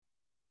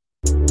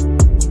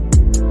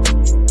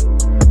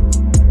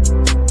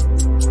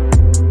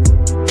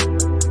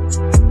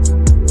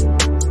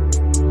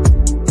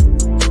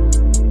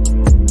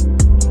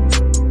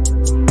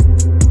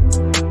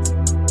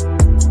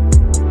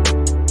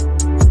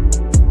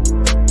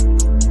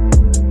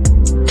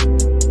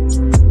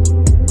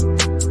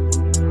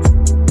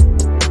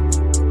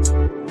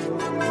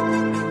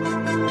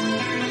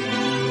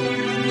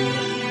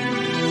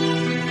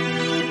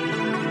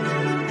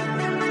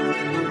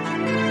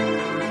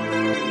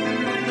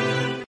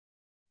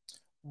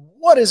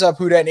What is up,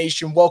 Who Dat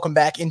Nation? Welcome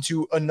back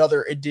into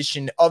another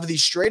edition of the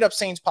Straight Up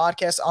Saints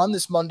podcast on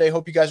this Monday.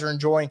 Hope you guys are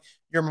enjoying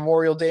your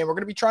Memorial Day. And we're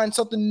going to be trying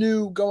something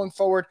new going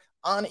forward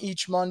on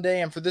each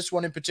Monday. And for this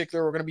one in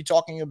particular, we're going to be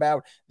talking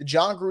about the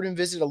Jon Gruden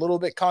visit, a little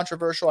bit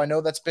controversial. I know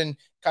that's been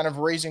kind of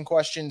raising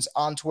questions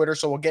on Twitter,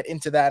 so we'll get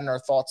into that and our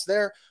thoughts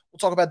there. We'll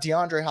talk about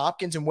DeAndre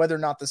Hopkins and whether or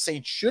not the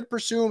Saints should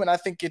pursue him, and I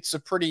think it's a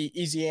pretty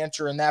easy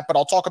answer in that, but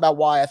I'll talk about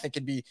why I think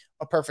it'd be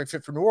a perfect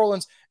fit for New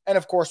Orleans. And,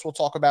 of course, we'll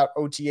talk about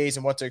OTAs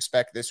and what to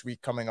expect this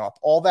week coming up.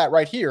 All that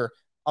right here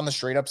on the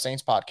Straight Up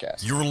Saints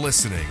podcast. You're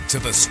listening to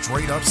the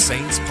Straight Up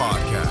Saints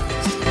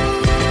podcast.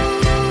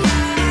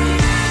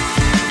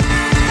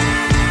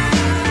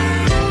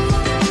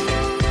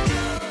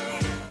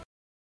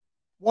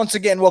 Once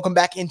again, welcome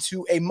back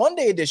into a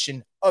Monday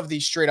edition of the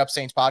Straight Up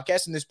Saints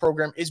podcast. And this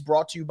program is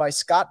brought to you by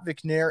Scott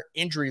Vicknair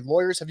Injury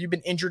Lawyers. Have you been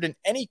injured in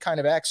any kind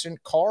of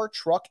accident, car,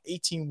 truck,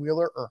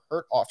 18-wheeler, or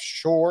hurt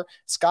offshore?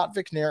 Scott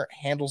Vicknair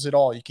handles it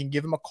all. You can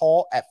give him a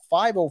call at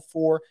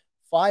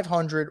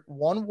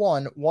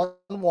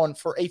 504-500-1111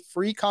 for a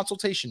free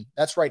consultation.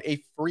 That's right,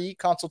 a free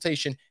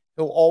consultation.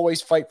 He'll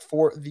always fight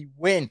for the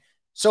win.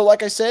 So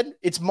like I said,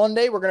 it's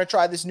Monday. We're going to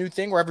try this new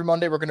thing where every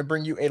Monday we're going to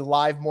bring you a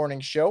live morning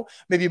show.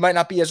 Maybe it might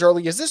not be as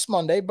early as this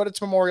Monday, but it's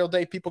Memorial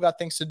Day. People got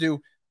things to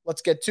do.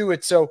 Let's get to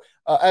it. So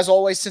as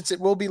always, since it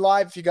will be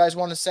live, if you guys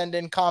want to send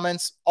in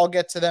comments, I'll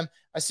get to them.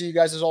 I see you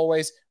guys as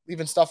always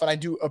leaving stuff, and I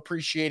do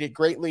appreciate it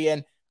greatly.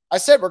 And I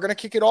said we're going to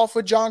kick it off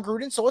with Jon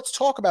Gruden. So let's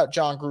talk about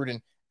Jon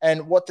Gruden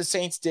and what the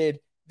Saints did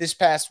this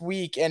past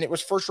week. And it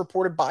was first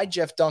reported by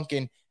Jeff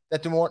Duncan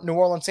that the New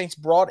Orleans Saints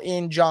brought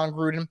in Jon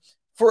Gruden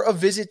for a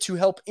visit to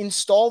help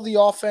install the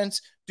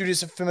offense due to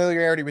some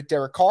familiarity with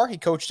Derek Carr. He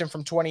coached him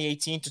from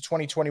 2018 to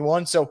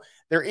 2021. So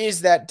there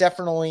is that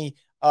definitely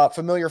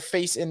familiar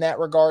face in that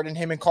regard. And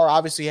him and Carr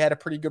obviously had a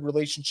pretty good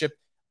relationship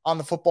on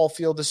the football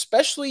field,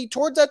 especially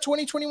towards that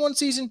 2021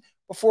 season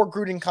before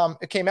Gruden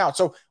came out.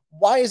 So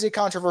why is it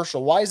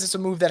controversial? Why is this a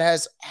move that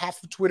has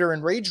half of Twitter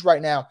enraged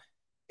right now?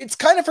 It's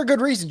kind of for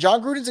good reason.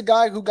 Jon Gruden's a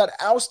guy who got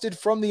ousted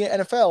from the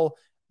NFL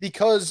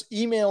because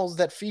emails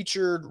that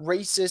featured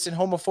racist and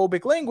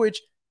homophobic language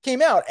came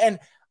out. And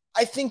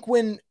I think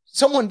when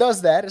someone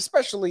does that,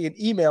 especially in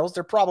emails,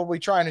 they're probably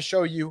trying to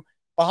show you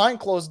behind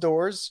closed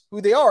doors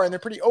who they are, and they're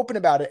pretty open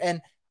about it.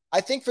 And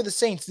I think for the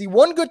Saints, the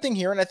one good thing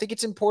here, and I think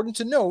it's important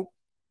to note,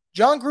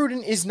 Jon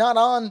Gruden is not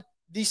on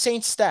the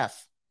Saints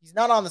staff. He's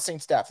not on the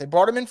Saints staff. They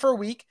brought him in for a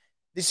week.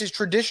 This is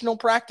traditional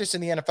practice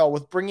in the NFL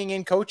with bringing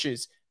in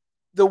coaches.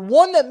 The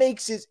one that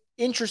makes it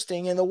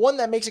interesting and the one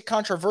that makes it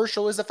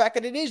controversial is the fact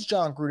that it is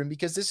Jon Gruden,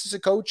 because this is a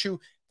coach who,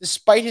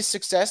 despite his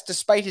success,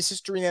 despite his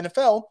history in the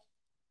NFL,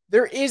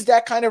 there is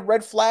that kind of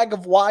red flag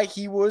of why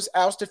he was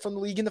ousted from the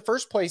league in the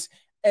first place.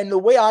 And the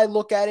way I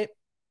look at it,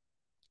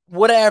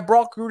 would I have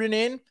brought Gruden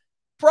in?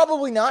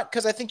 Probably not,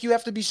 because I think you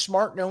have to be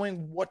smart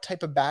knowing what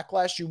type of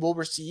backlash you will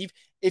receive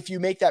if you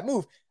make that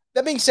move.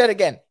 That being said,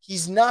 again,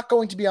 he's not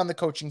going to be on the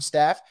coaching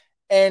staff.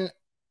 And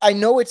I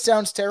know it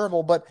sounds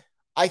terrible, but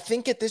I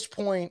think at this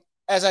point,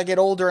 as I get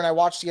older and I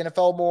watch the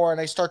NFL more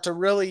and I start to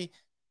really,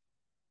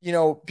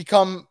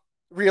 become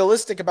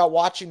realistic about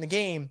watching the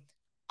game,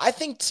 I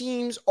think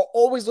teams are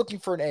always looking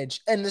for an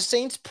edge. And the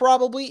Saints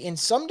probably, in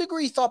some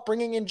degree, thought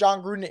bringing in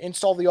Jon Gruden to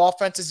install the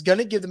offense is going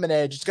to give them an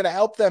edge. It's going to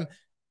help them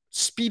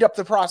speed up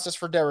the process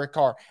for Derek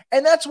Carr.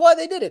 And that's why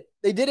they did it.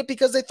 They did it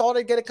because they thought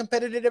they'd get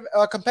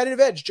a competitive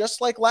edge.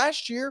 Just like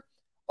last year,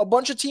 a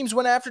bunch of teams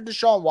went after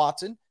Deshaun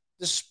Watson,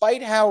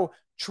 despite how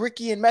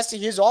tricky and messy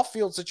his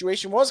off-field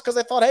situation was, because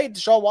I thought, hey,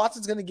 Deshaun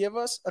Watson's going to give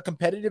us a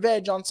competitive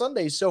edge on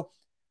Sundays. So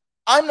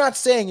I'm not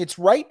saying it's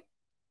right.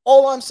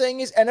 All I'm saying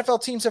is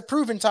NFL teams have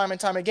proven time and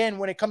time again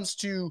when it comes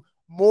to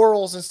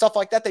morals and stuff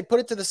like that, they put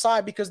it to the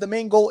side because the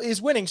main goal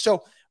is winning.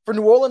 So for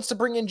New Orleans to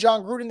bring in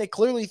Jon Gruden, they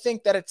clearly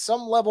think that at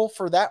some level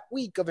for that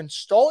week of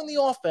installing the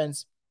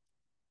offense,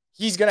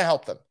 he's going to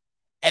help them.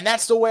 And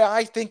that's the way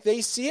I think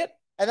they see it.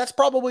 And that's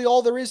probably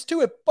all there is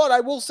to it. But I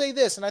will say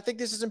this, and I think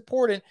this is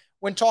important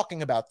when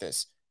talking about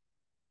this.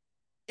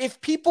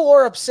 If people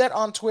are upset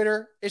on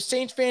Twitter, if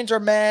Saints fans are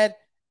mad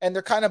and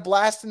they're kind of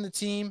blasting the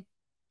team,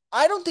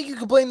 I don't think you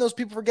can blame those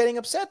people for getting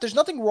upset. There's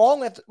nothing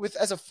wrong with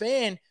as a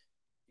fan,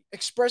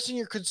 expressing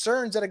your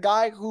concerns at a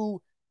guy who,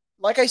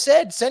 like I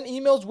said, sent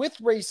emails with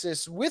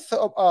racist, with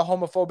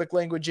homophobic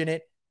language in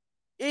it,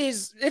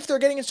 is if they're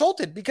getting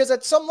insulted. Because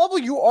at some level,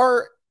 you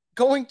are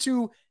going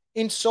to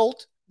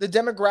insult the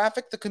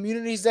demographic, the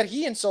communities that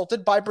he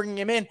insulted by bringing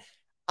him in.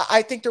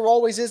 I think there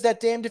always is that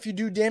damned if you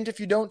do, damned if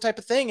you don't type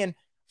of thing. And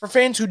for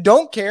fans who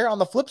don't care, on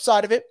the flip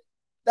side of it,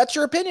 that's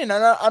your opinion.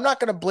 And I'm not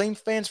going to blame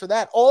fans for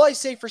that. All I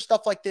say for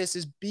stuff like this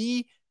is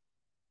be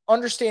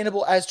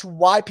understandable as to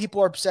why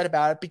people are upset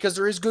about it, because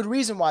there is good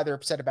reason why they're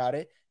upset about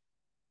it.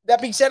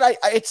 That being said,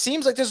 it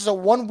seems like this is a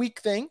 1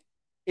 week thing.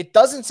 It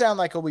doesn't sound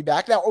like he'll be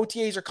back. Now,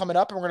 OTAs are coming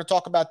up, and we're going to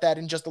talk about that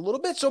in just a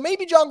little bit. So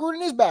maybe Jon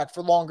Gruden is back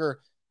for longer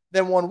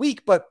than 1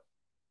 week, but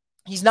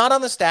he's not on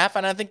the staff,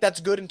 and I think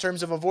that's good in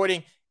terms of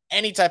avoiding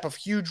any type of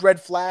huge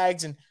red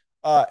flags and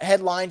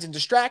headlines and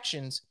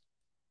distractions.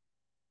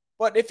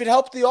 But if it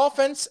helped the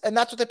offense, and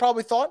that's what they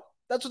probably thought,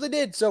 that's what they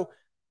did. So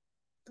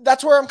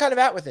that's where I'm kind of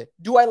at with it.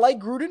 Do I like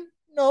Gruden?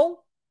 No.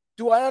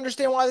 Do I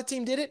understand why the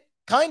team did it?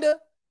 Kinda.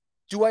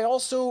 Do I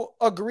also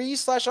agree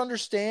 /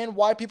 understand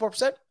why people are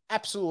upset?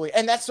 Absolutely.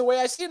 And that's the way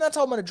I see it. And that's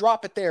how I'm going to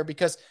drop it there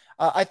because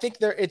I think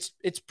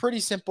it's pretty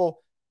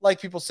simple.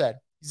 Like people said,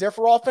 he's there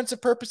for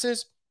offensive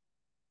purposes.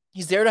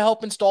 He's there to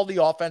help install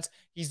the offense.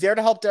 He's there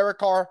to help Derek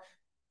Carr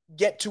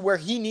get to where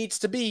he needs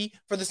to be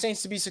for the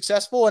Saints to be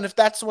successful. And if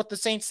that's what the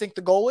Saints think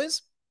the goal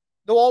is,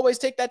 they'll always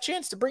take that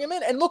chance to bring him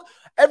in. And look,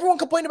 everyone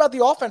complained about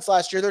the offense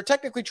last year. They're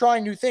technically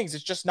trying new things.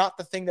 It's just not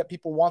the thing that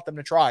people want them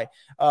to try.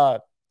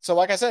 So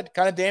like I said,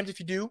 kind of damned if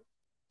you do,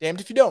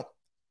 damned if you don't.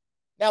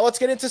 Now let's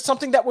get into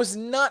something that was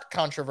not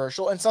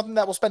controversial and something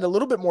that we'll spend a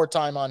little bit more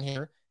time on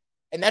here,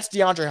 and that's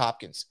DeAndre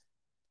Hopkins.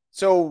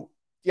 So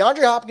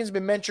DeAndre Hopkins has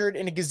been mentioned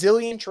in a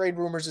gazillion trade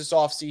rumors this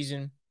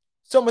offseason,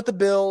 some with the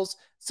Bills,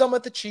 some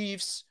with the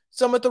Chiefs,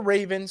 some with the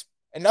Ravens,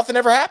 and nothing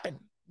ever happened.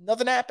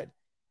 Nothing happened.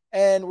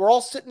 And we're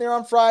all sitting there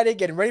on Friday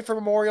getting ready for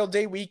Memorial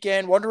Day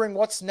weekend, wondering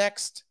what's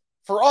next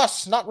for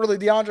us, not really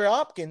DeAndre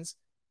Hopkins.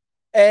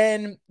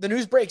 And the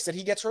news breaks that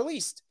he gets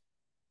released.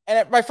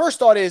 And my first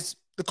thought is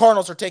the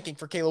Cardinals are taking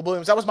for Caleb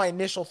Williams. That was my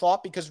initial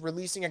thought because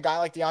releasing a guy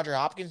like DeAndre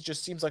Hopkins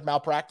just seems like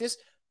malpractice.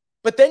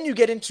 But then you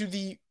get into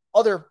the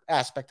other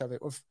aspect of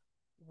it of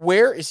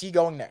where is he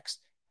going next?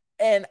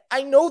 And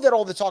I know that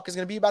all the talk is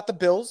going to be about the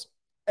Bills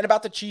and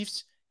about the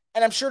Chiefs.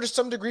 And I'm sure to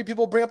some degree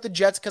people bring up the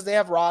Jets because they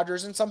have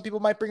Rodgers, and some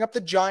people might bring up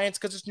the Giants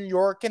because it's New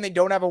York and they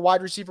don't have a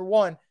wide receiver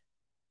one.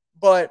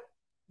 But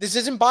this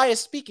isn't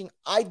biased speaking.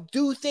 I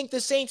do think the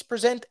Saints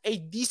present a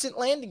decent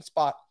landing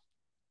spot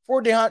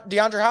for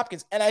DeAndre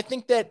Hopkins. And I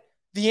think that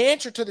the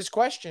answer to this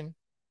question,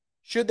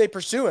 should they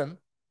pursue him,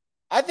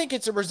 I think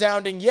it's a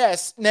resounding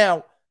yes.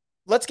 Now,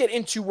 let's get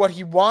into what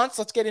he wants.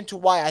 Let's get into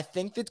why I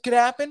think that could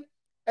happen.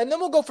 And then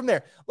we'll go from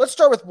there. Let's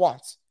start with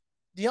wants.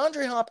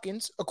 DeAndre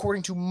Hopkins,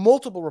 according to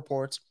multiple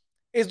reports,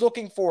 is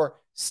looking for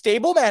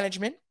stable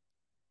management.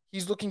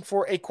 He's looking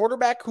for a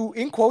quarterback who,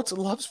 in quotes,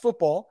 loves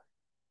football.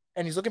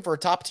 And he's looking for a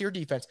top-tier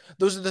defense.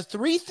 Those are the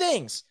three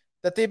things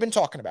that they've been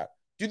talking about.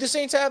 Do the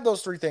Saints have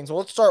those three things? Well,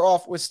 let's start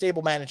off with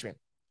stable management.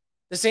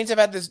 The Saints have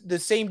had the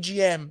same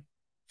GM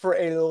for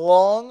a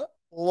long,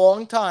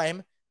 long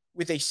time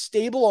with a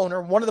stable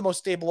owner, one of the most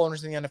stable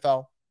owners in the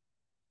NFL,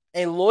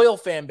 a loyal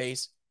fan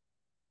base,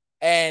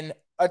 and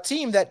a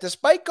team that,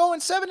 despite going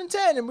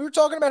 7-10, and we were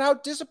talking about how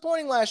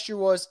disappointing last year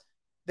was,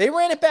 they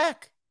ran it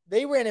back.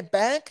 They ran it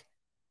back,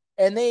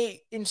 and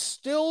they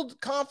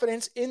instilled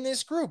confidence in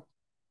this group.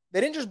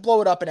 They didn't just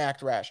blow it up and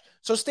act rash.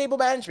 So stable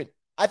management.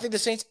 I think the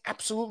Saints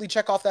absolutely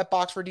check off that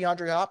box for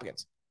DeAndre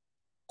Hopkins.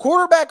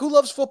 Quarterback who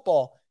loves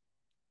football.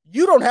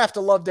 You don't have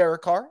to love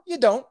Derek Carr. You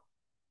don't.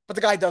 But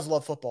the guy does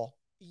love football.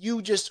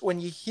 You just,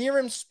 when you hear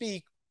him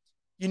speak,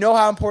 you know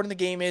how important the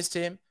game is to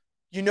him.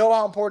 You know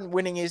how important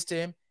winning is to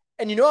him.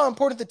 And you know how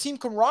important the team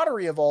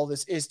camaraderie of all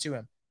this is to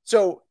him.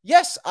 So,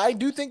 yes, I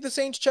do think the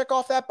Saints check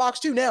off that box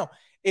too. Now,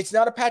 it's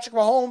not a Patrick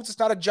Mahomes. It's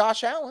not a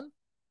Josh Allen.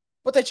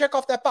 But they check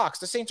off that box.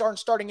 The Saints aren't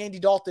starting Andy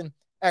Dalton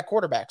at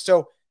quarterback.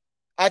 So,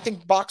 I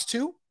think box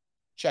 2,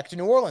 check to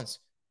New Orleans.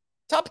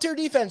 Top-tier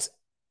defense.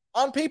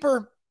 On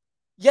paper,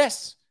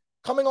 yes.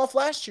 Coming off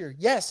last year,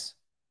 yes.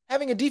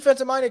 Having a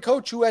defensive-minded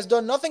coach who has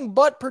done nothing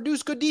but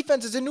produce good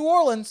defenses in New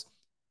Orleans,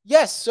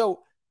 yes.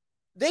 So,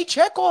 they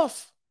check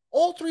off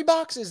all three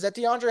boxes that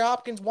DeAndre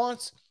Hopkins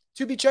wants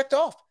to be checked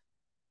off.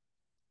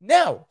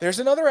 Now, there's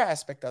another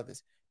aspect of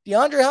this.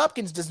 DeAndre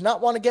Hopkins does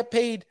not want to get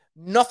paid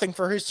nothing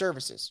for his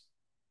services.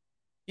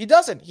 He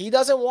doesn't. He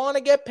doesn't want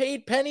to get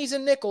paid pennies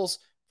and nickels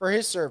for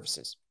his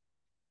services.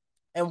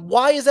 And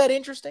why is that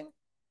interesting?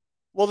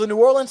 Well, the New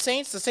Orleans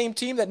Saints, the same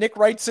team that Nick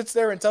Wright sits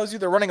there and tells you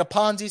they're running a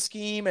Ponzi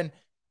scheme and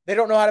they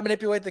don't know how to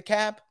manipulate the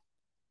cap,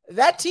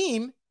 that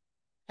team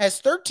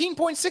has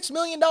 $13.6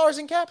 million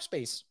in cap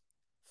space.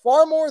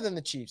 Far more than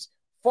the Chiefs,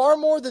 far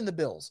more than the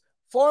Bills,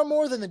 far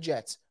more than the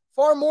Jets,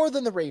 far more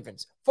than the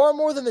Ravens, far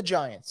more than the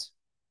Giants.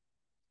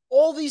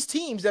 All these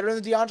teams that are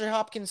in the DeAndre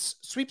Hopkins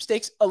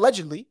sweepstakes,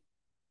 allegedly,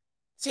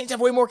 Saints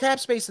have way more cap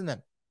space than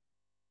them.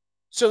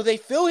 So they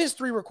fill his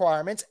three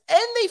requirements, and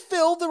they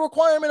fill the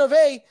requirement of,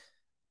 hey,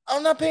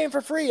 I'm not paying for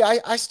free.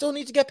 I still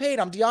need to get paid.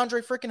 I'm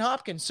DeAndre freaking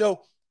Hopkins.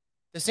 So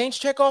the Saints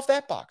check off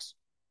that box.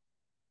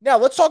 Now,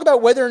 let's talk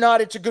about whether or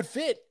not it's a good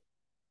fit.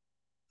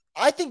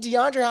 I think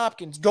DeAndre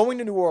Hopkins going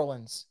to New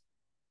Orleans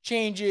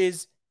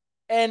changes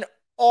an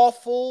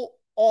awful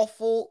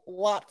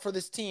lot for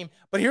this team.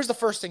 But here's the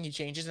first thing he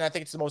changes, and I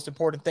think it's the most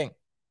important thing.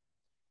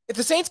 If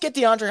the Saints get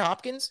DeAndre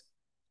Hopkins,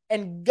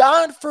 and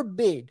God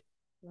forbid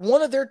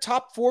one of their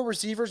top 4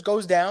 receivers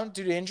goes down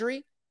due to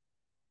injury,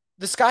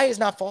 the sky is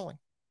not falling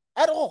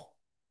at all.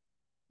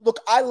 Look,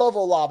 I love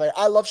Olave.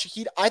 I love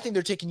Shaheed. I think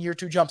they're taking year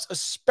 2 jumps,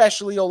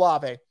 especially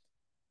Olave.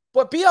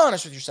 But be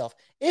honest with yourself.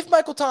 If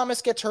Michael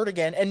Thomas gets hurt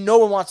again, and no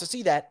one wants to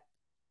see that,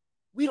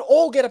 we'd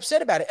all get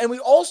upset about it. And we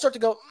all start to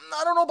go,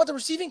 I don't know about the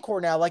receiving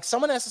core now. Like,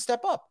 someone has to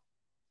step up.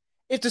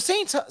 If the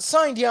Saints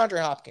sign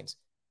DeAndre Hopkins,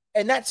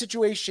 and that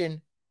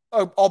situation,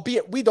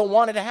 albeit we don't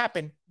want it to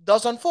happen,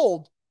 does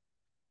unfold,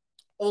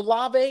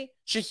 Olave,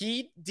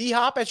 Shaheed,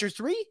 D-Hop as your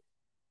 3,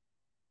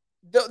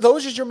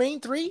 those are your main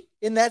three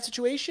in that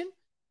situation,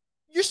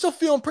 you're still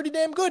feeling pretty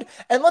damn good.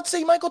 And let's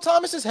say Michael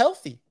Thomas is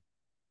healthy.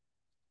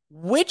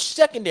 Which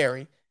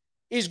secondary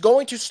is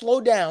going to slow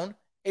down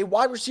a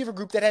wide receiver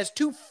group that has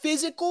two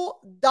physical,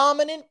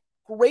 dominant,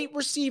 great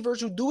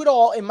receivers who do it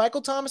all in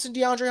Michael Thomas and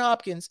DeAndre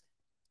Hopkins,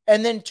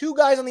 and then two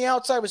guys on the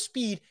outside with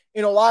speed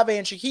in Olave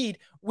and Shaheed,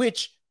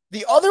 which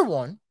the other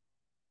one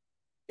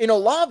in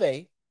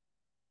Olave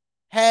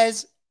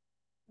has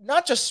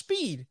not just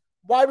speed,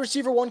 wide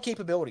receiver one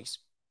capabilities.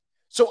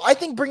 So I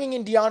think bringing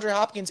in DeAndre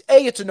Hopkins,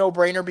 A, it's a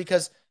no-brainer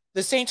because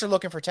the Saints are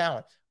looking for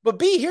talent. But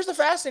B, here's the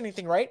fascinating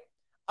thing, right?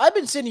 I've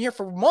been sitting here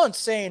for months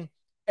saying,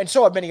 and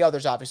so have many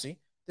others, obviously,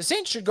 the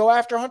Saints should go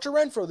after Hunter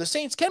Renfrow. The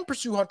Saints can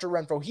pursue Hunter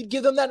Renfrow. He'd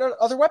give them that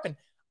other weapon.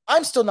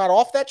 I'm still not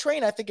off that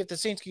train. I think if the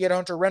Saints could get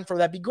Hunter Renfrow,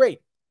 that'd be great.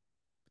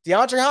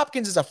 DeAndre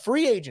Hopkins is a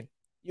free agent.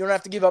 You don't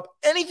have to give up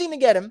anything to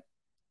get him,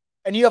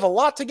 and you have a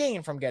lot to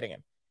gain from getting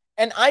him.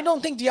 And I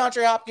don't think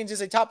DeAndre Hopkins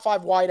is a top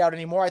 5 wideout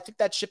anymore. I think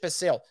that ship has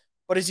sailed.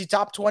 But is he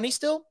top 20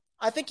 still?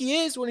 I think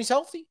he is when he's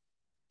healthy.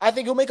 I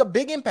think he'll make a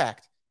big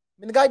impact.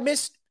 I mean, the guy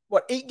missed,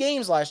 8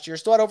 games last year,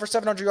 still had over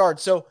 700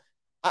 yards. So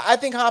I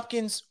think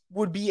Hopkins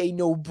would be a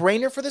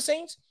no-brainer for the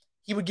Saints.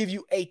 He would give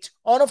you a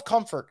ton of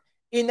comfort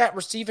in that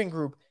receiving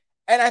group.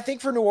 And I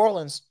think for New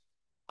Orleans,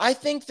 I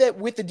think that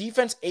with the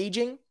defense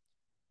aging,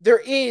 there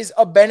is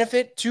a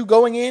benefit to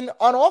going in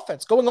on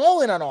offense, going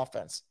all in on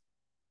offense,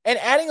 and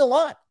adding a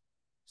lot.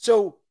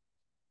 So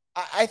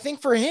I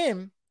think for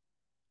him,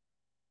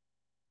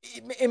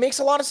 it makes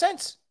a lot of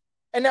sense.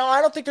 And now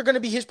I don't think they're going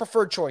to be his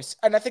preferred choice.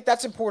 And I think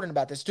that's important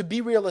about this. To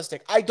be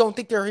realistic, I don't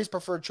think they're his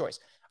preferred choice.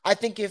 I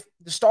think if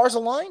the stars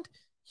aligned,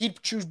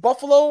 he'd choose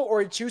Buffalo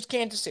or he'd choose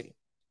Kansas City.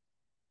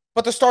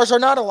 But the stars are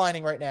not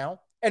aligning right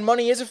now. And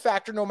money is a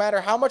factor no matter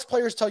how much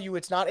players tell you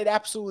it's not. It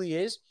absolutely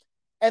is.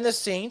 And the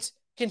Saints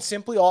can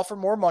simply offer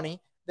more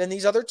money than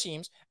these other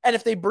teams. And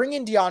if they bring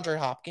in DeAndre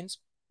Hopkins,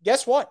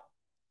 guess what?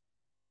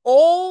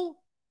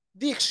 All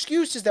the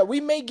excuses that we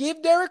may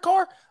give Derek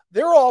Carr,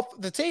 they're off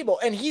the table.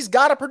 And he's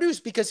got to produce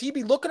because he'd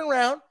be looking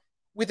around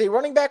with a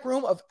running back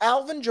room of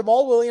Alvin,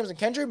 Jamal Williams, and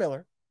Kendra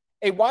Miller,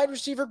 a wide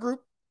receiver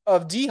group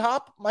of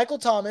D-Hop, Michael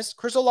Thomas,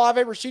 Chris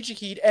Olave, Rashid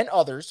Shaheed, and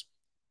others,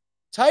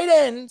 tight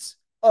ends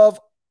of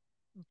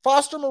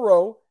Foster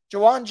Moreau,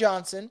 Jawan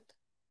Johnson,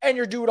 and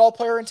your do-it-all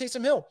player in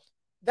Taysom Hill.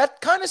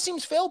 That kind of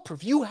seems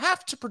fail-proof. You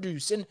have to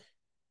produce, and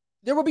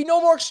there will be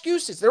no more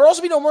excuses. There will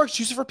also be no more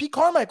excuses for Pete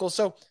Carmichael.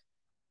 So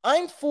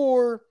I'm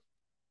for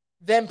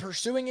them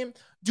pursuing him.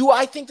 Do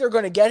I think they're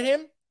going to get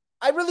him?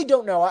 I really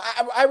don't know.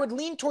 I would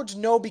lean towards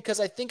no because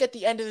I think at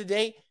the end of the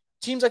day,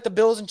 teams like the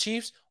Bills and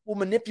Chiefs will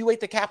manipulate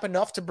the cap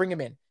enough to bring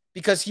him in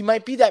because he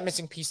might be that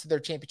missing piece to their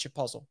championship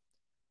puzzle.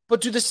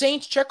 But do the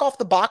Saints check off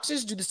the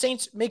boxes? Do the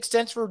Saints make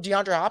sense for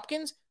DeAndre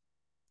Hopkins?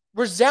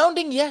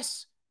 Resounding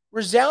yes.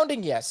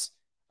 Resounding yes.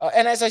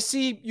 And as I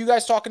see you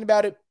guys talking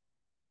about it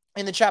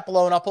in the chat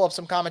below, and I'll pull up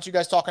some comments, you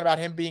guys talking about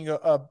him being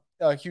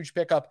a huge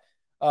pickup.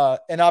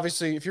 And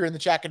obviously, if you're in the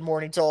chat, good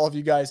morning to all of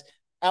you guys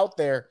out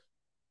there.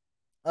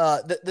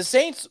 The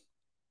Saints,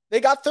 they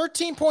got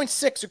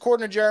 13.6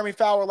 according to Jeremy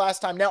Fowler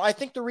last time. Now, I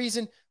think the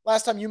reason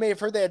last time you may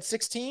have heard they had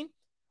 16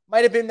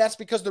 might have been that's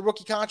because the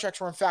rookie contracts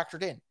weren't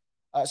factored in.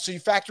 So you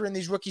factor in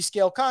these rookie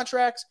scale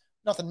contracts,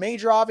 nothing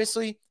major,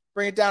 obviously,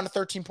 bring it down to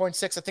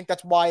 13.6. I think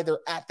that's why they're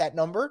at that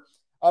number.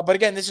 But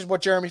again, this is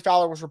what Jeremy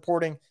Fowler was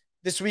reporting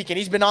this week. And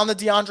he's been on the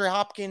DeAndre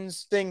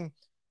Hopkins thing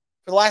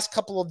for the last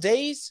couple of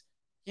days.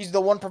 He's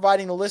the one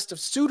providing the list of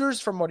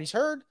suitors from what he's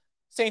heard.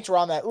 Saints were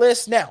on that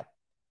list. Now,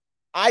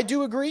 I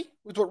do agree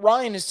with what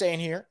Ryan is saying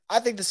here. I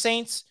think the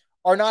Saints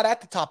are not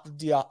at the top of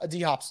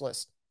D-Hop's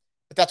list.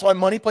 But that's why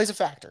money plays a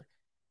factor.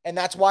 And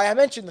that's why I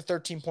mentioned the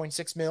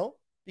 13.6 mil,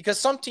 because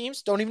some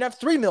teams don't even have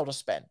 3 mil to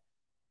spend.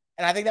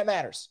 And I think that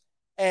matters.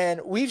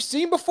 And we've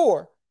seen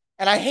before,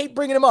 and I hate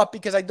bringing him up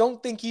because I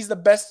don't think he's the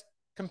best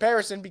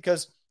comparison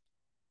because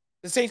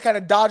the Saints kind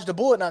of dodged a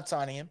bullet not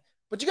signing him.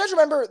 But you guys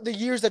remember the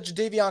years that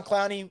Jadeveon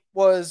Clowney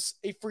was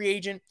a free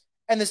agent,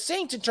 and the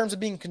Saints, in terms of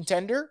being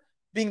contender,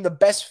 being the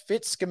best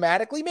fit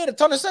schematically, made a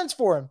ton of sense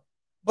for him.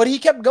 But he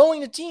kept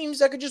going to teams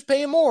that could just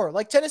pay him more,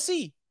 like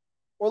Tennessee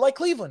or like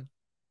Cleveland.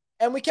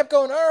 And we kept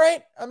going, all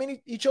right. I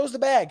mean, he chose the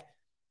bag.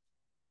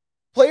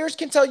 Players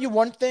can tell you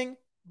one thing,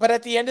 but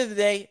at the end of the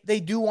day, they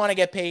do want to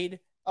get paid.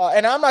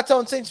 And I'm not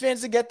telling Saints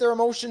fans to get their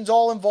emotions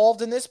all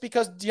involved in this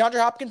because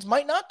DeAndre Hopkins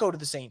might not go to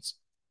the Saints.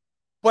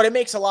 But it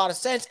makes a lot of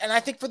sense. And I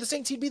think for the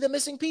Saints, he'd be the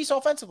missing piece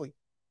offensively.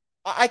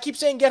 I keep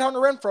saying get Hunter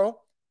Renfrow.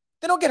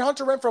 They don't get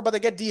Hunter Renfrow, but they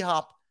get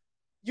D-Hop.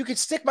 You could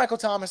stick Michael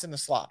Thomas in the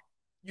slot.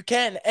 You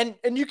can. And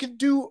you can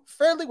do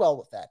fairly well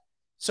with that.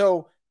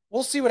 So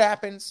we'll see what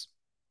happens.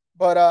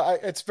 But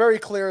it's very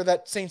clear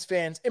that Saints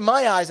fans, in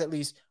my eyes at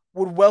least,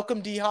 would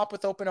welcome D-Hop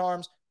with open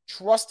arms.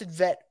 Trusted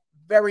vet.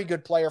 Very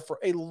good player for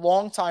a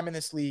long time in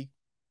this league.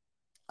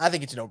 I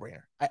think it's a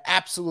no-brainer. I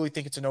absolutely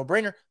think it's a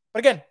no-brainer. But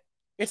again,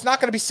 it's not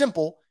going to be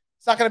simple.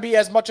 It's not going to be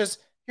as much as,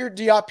 here,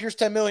 Diop, here's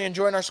 $10 million,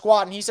 join our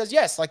squad. And he says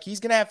yes. Like, he's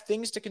going to have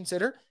things to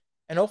consider.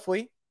 And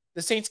hopefully,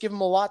 the Saints give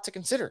him a lot to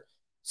consider.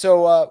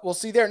 So, we'll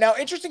see there. Now,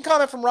 interesting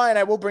comment from Ryan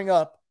I will bring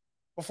up.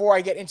 before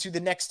I get into the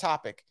next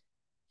topic.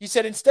 He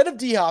said, instead of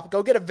D-Hop,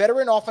 go get a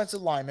veteran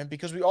offensive lineman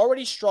because we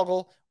already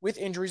struggle with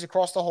injuries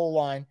across the whole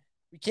line.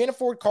 We can't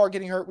afford Carr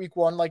getting hurt week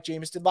 1 like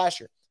Jameis did last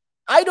year.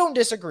 I don't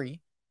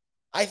disagree.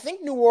 I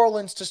think New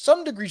Orleans, to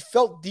some degree,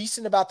 felt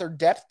decent about their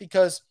depth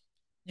because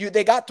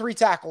they got 3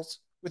 tackles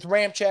with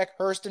Ramczyk,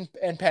 Hurst,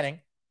 and Penning.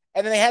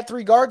 And then they had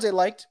 3 guards they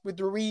liked with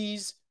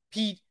Ruiz,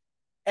 Pete,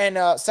 and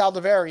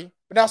Saldiveri.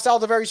 But now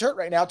Saldiveri's hurt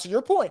right now, to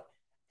your point.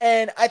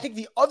 And I think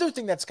the other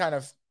thing that's kind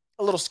of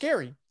a little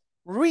scary,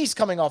 Ruiz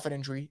coming off an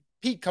injury,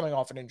 Pete coming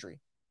off an injury.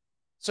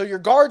 So your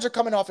guards are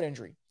coming off an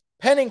injury.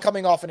 Penning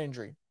coming off an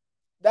injury.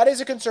 That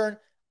is a concern.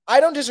 I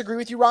don't disagree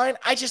with you, Ryan.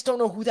 I just don't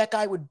know who that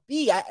guy would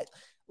be.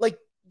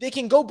 They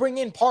can go bring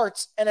in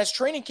parts, and as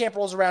training camp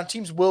rolls around,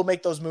 teams will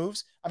make those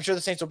moves. I'm sure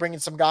the Saints will bring in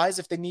some guys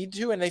if they need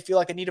to, and they feel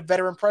like they need a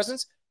veteran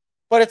presence.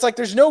 But it's like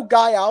there's no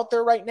guy out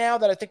there right now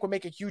that I think would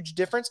make a huge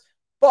difference.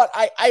 But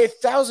I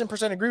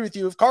 1,000% agree with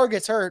you. If Carr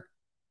gets hurt,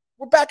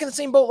 we're back in the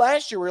same boat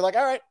last year. We're like,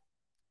 all right,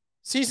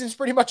 season's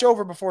pretty much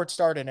over before it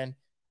started, and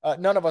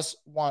none of us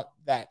want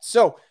that.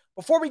 So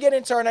before we get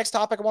into our next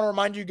topic, I want to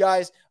remind you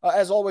guys,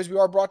 as always, we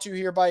are brought to you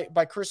here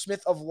by Chris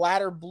Smith of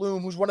Ladder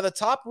Bloom, who's one of the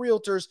top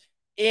realtors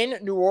in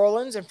New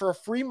Orleans. And for a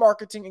free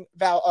marketing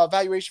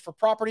evaluation for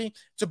property,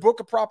 to book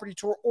a property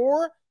tour,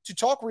 or to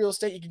talk real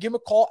estate, you can give him a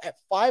call at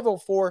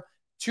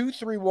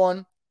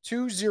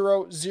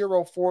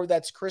 504-231-2004.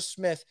 That's Chris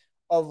Smith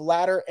of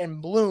Ladder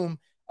and Bloom.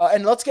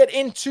 And let's get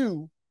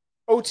into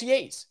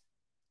OTAs.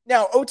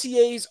 Now,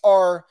 OTAs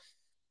are,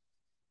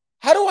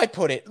 how do I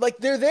put it? Like,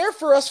 they're there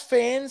for us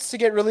fans to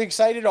get really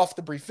excited off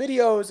the brief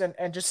videos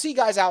and just see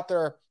guys out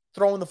there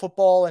throwing the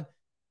football and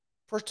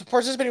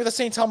participating with the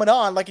Saints helmet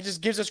on. Like, it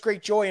just gives us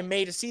great joy in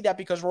May to see that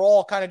because we're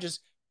all kind of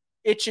just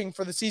itching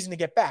for the season to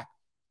get back.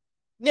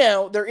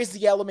 Now, there is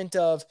the element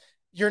of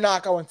you're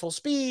not going full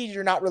speed,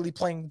 you're not really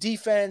playing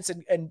defense,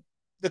 and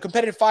the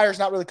competitive fire is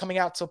not really coming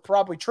out till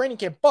probably training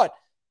camp, but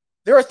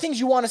there are things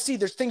you want to see.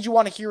 There's things you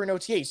want to hear in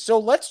OTAs. So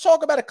let's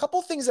talk about a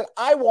couple things that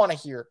I want to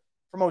hear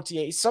from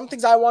OTAs, some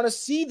things I want to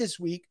see this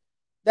week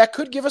that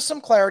could give us some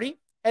clarity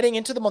heading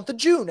into the month of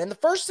June. And the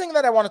first thing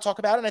that I want to talk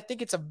about, and I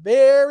think it's a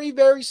very,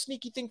 very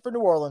sneaky thing for New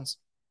Orleans,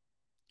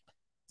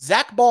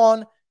 Zach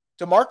Bond,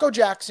 DeMarco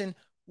Jackson,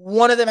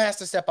 one of them has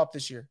to step up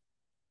this year.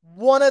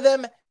 One of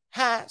them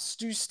has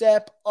to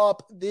step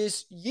up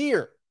this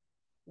year.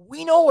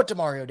 We know what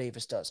Demario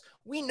Davis does.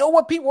 We know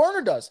what Pete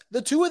Werner does.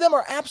 The two of them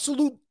are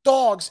absolute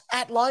dogs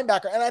at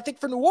linebacker. And I think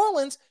for New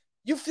Orleans,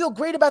 you feel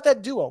great about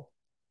that duo.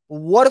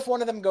 What if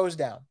one of them goes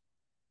down?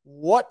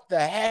 What the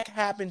heck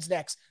happens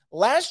next?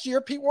 Last year,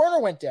 Pete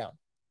Werner went down.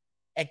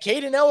 And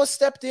Caden Ellis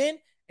stepped in.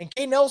 And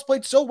Caden Ellis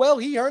played so well,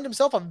 he earned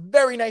himself a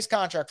very nice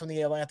contract from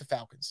the Atlanta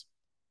Falcons.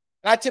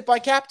 And I tip my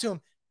cap to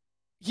him.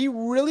 He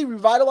really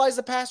revitalized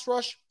the pass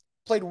rush,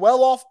 played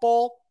well off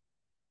ball.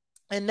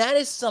 And that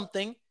is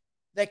something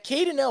that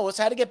Caden Ellis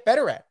had to get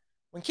better at.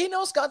 When Caden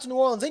Ellis got to New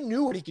Orleans, they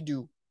knew what he could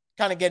do,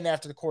 kind of getting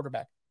after the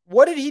quarterback.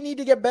 What did he need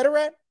to get better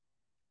at?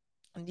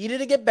 He needed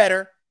to get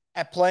better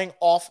at playing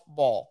off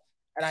ball.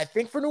 And I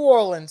think for New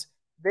Orleans,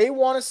 they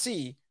want to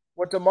see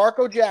what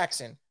DeMarco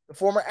Jackson, the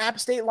former App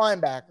State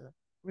linebacker,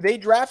 who they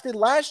drafted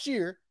last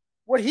year,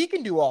 what he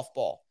can do off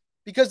ball.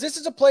 Because this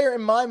is a player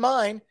in my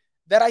mind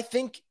that I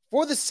think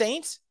for the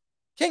Saints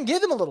can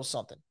give them a little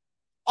something.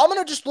 I'm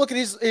going to just look at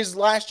his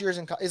last year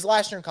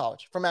in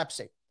college from App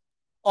State.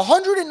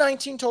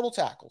 119 total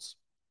tackles,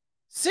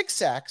 6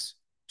 sacks,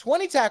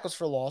 20 tackles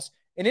for loss,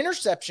 an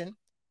interception,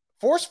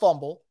 forced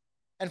fumble,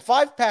 and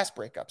 5 pass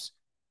breakups.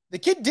 The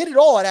kid did it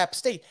all at App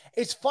State.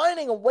 It's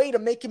finding a way to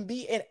make him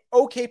be an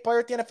okay player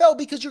at the NFL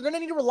because you're going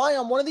to need to rely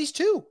on one of these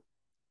two.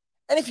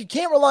 And if you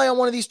can't rely on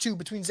one of these two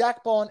between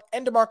Zach Bond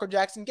and DeMarco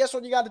Jackson, guess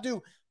what you got to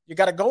do? You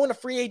got to go into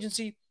free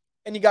agency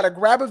and you got to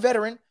grab a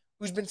veteran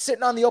who's been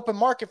sitting on the open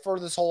market for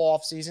this whole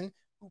offseason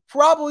who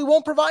probably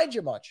won't provide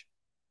you much.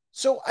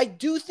 So I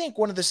do think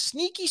one of the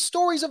sneaky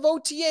stories of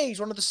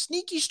OTAs, one of the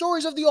sneaky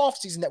stories of the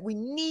offseason that we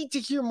need to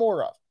hear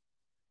more of,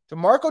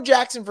 DeMarco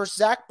Jackson versus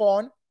Zach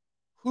Bond,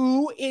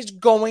 who is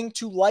going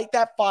to light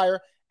that fire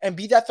and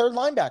be that third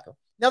linebacker.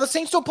 Now, the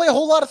Saints don't play a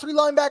whole lot of 3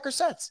 linebacker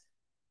sets.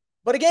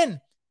 But again,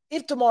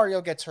 if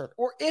DeMario gets hurt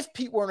or if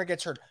Pete Werner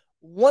gets hurt,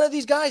 one of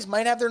these guys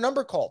might have their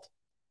number called.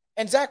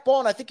 And Zach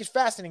Bond, I think, is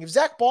fascinating. If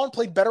Zach Bond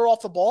played better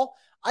off the ball,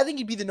 I think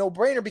he'd be the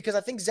no-brainer because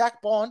I think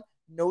Zach Bond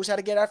knows how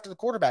to get after the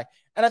quarterback.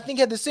 And I think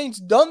had the Saints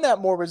done that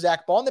more with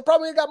Zach Bond, they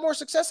probably got more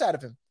success out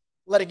of him,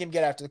 letting him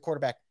get after the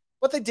quarterback.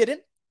 But they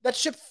didn't. That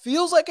ship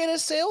feels like it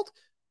has sailed,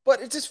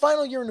 but it's his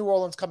final year in New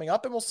Orleans coming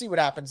up, and we'll see what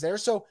happens there.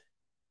 So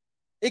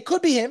it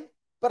could be him,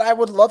 but I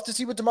would love to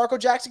see what DeMarco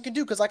Jackson can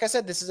do because, like I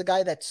said, this is a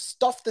guy that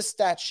stuffed the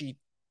stat sheet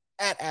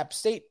at App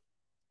State.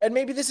 And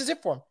maybe this is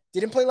it for him.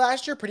 Didn't play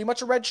last year, pretty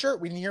much a red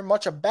shirt. We didn't hear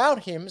much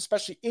about him,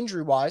 especially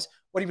injury-wise,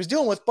 what he was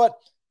dealing with, but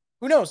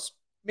who knows?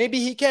 Maybe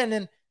he can,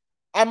 and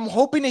I'm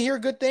hoping to hear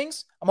good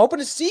things. I'm hoping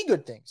to see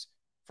good things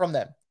from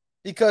them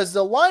because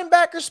the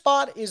linebacker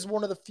spot is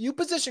one of the few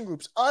position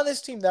groups on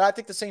this team that I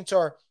think the Saints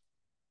are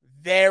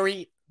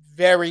very,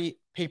 very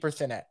paper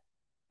thin at.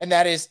 And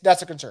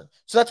that's a concern.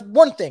 So that's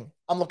one thing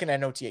I'm looking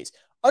at in OTAs.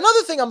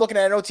 Another thing I'm looking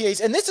at in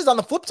OTAs, and this is on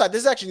the flip side,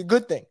 this is actually a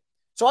good thing.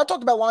 So I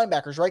talked about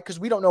linebackers, right? Because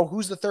we don't know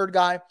who's the third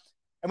guy,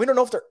 and we don't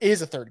know if there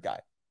is a third guy.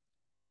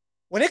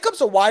 When it comes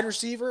to wide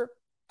receiver,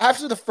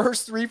 after the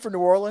first three for New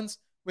Orleans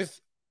with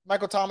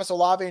Michael Thomas,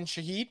 Olave, and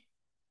Shaheed,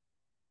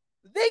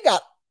 they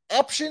got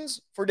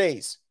options for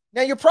days.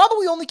 Now, you're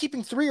probably only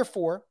keeping 3 or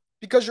 4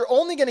 because you're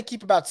only going to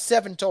keep about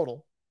 7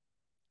 total.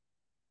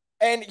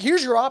 And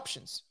here's your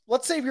options.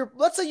 Let's say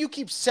you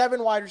keep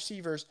 7 wide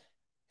receivers.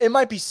 It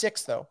might be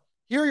 6, though.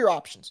 Here are your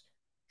options.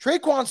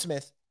 Traquan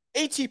Smith,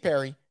 A.T.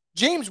 Perry,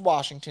 James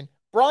Washington,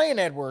 Brian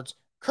Edwards,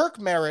 Kirk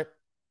Merritt,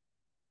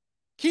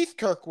 Keith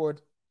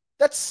Kirkwood.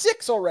 That's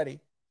 6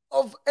 already.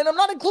 And I'm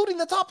not including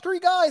the top 3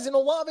 guys in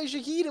Olave,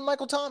 Shaheed, and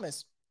Michael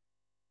Thomas.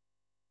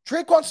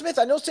 Traquan Smith,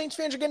 I know Saints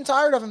fans are getting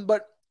tired of him,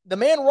 but the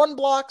man run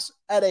blocks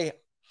at a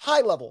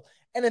high level.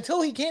 And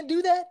until he can't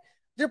do that,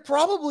 they're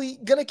probably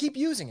going to keep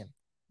using him.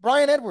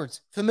 Brian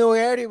Edwards,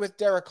 familiarity with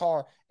Derek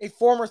Carr, a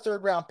former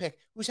third-round pick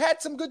who's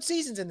had some good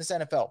seasons in this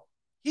NFL.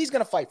 He's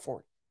going to fight for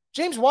it.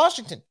 James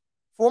Washington,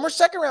 former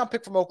second-round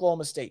pick from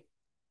Oklahoma State.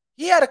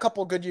 He had a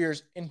couple of good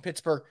years in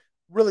Pittsburgh,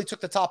 really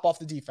took the top off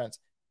the defense.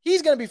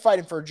 He's going to be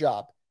fighting for a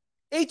job.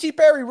 A.T.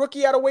 Perry,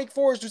 rookie out of Wake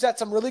Forest, who's had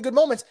some really good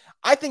moments.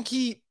 I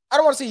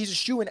don't want to say he's a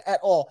shoo-in at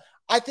all.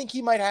 I think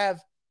he might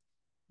have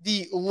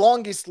the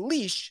longest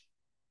leash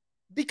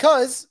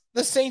because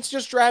the Saints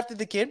just drafted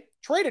the kid,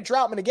 traded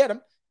Troutman to get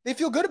him. They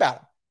feel good about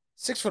him.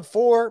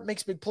 6'4",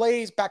 makes big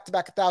plays,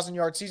 back-to-back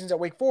 1,000-yard seasons at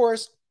Wake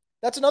Forest.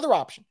 That's another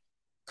option.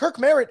 Kirk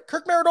Merritt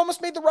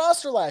almost made the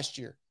roster last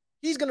year.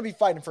 He's going to be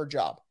fighting for a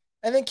job.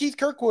 And then Keith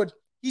Kirkwood,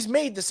 he's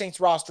made the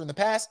Saints roster in the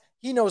past.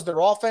 He knows their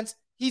offense.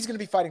 He's going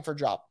to be fighting for a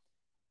job.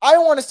 I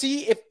want to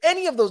see if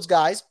any of those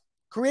guys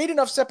create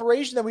enough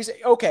separation that we say,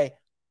 okay,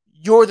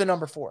 you're the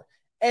number 4.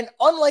 And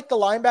unlike the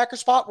linebacker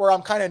spot where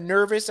I'm kind of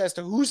nervous as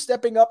to who's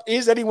stepping up,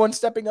 is anyone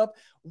stepping up,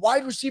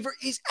 wide receiver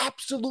is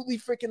absolutely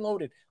freaking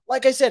loaded.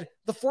 Like I said,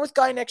 the 4th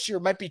guy next year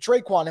might be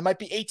Traquan. It might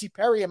be A.T.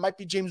 Perry. It might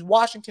be James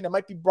Washington. It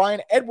might be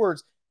Brian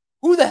Edwards.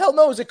 Who the hell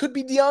knows? It could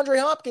be DeAndre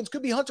Hopkins.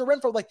 Could be Hunter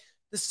Renfrow. Like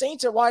the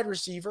Saints at wide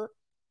receiver.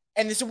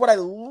 And this is what I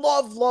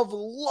love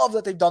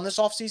that they've done this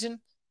offseason.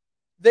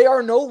 They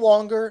are no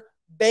longer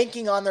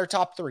banking on their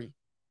top 3.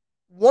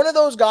 One of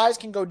those guys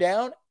can go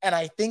down, and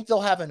I think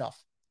they'll have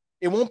enough.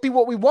 It won't be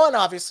what we want,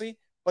 obviously,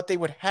 but they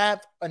would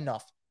have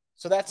enough.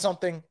 So that's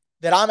something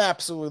that I'm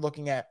absolutely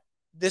looking at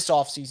this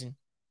offseason,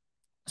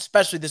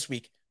 especially this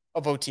week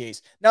of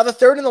OTAs. Now, the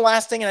third and the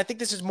last thing, and I think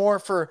this is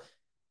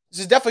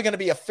definitely going to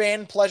be a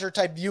fan pleasure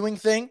type viewing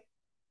thing.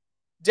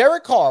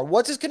 Derek Carr,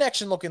 what's his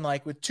connection looking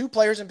like with 2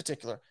 players in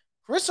particular,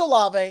 Chris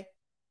Olave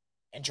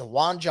and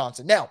Juwan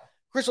Johnson? Now,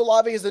 Chris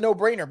Olave is the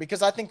no-brainer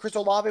because I think Chris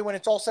Olave, when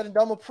it's all said and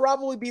done, will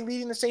probably be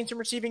leading the Saints in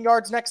receiving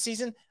yards next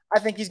season. I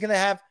think he's going to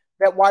have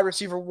that wide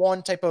receiver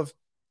 1 type of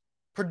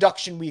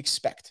production we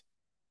expect.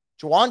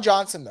 Juwan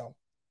Johnson, though,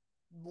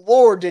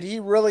 Lord, did he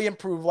really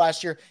improve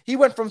last year. He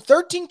went from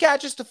 13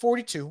 catches to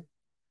 42,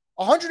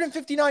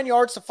 159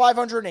 yards to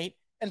 508,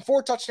 and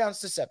 4 touchdowns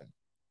to 7.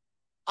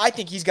 I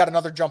think he's got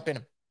another jump in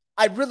him.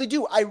 I really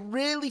do. I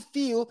really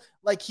feel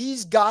like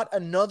he's got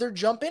another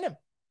jump in him.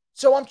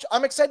 So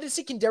I'm excited to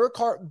see can Derek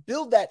Carr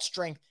build that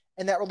strength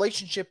and that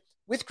relationship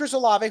with Chris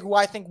Olave, who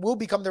I think will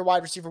become their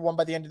wide receiver 1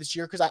 by the end of this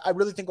year, because I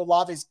really think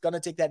Olave is going to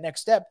take that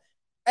next step.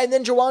 And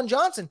then Juwan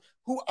Johnson,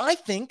 who I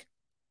think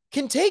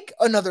can take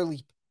another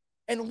leap.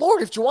 And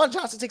Lord, if Juwan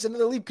Johnson takes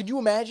another leap, could you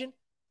imagine?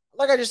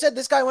 Like I just said,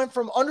 this guy went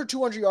from under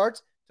 200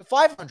 yards to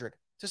 500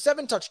 to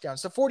 7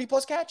 touchdowns to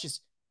 40-plus catches.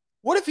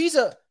 What if he's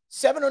a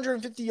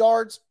 750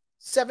 yards,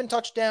 7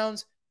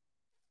 touchdowns,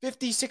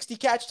 50, 60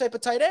 catch type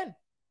of tight end?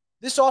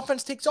 This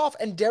offense takes off,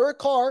 and Derek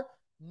Carr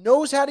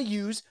knows how to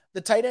use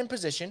the tight end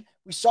position.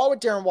 We saw with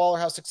Darren Waller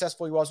how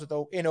successful he was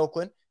in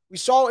Oakland. We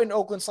saw in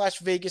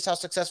Oakland/Vegas how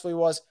successful he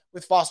was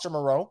with Foster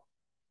Moreau.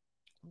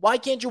 Why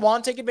can't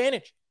Juwan take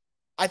advantage?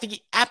 I think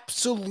he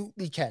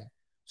absolutely can.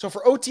 So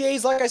for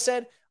OTAs, like I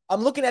said,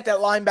 I'm looking at that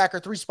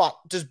linebacker 3 spot.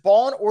 Does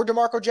Bond or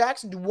DeMarco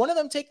Jackson, do one of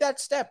them take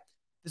that step?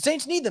 The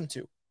Saints need them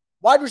to.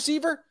 Wide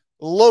receiver,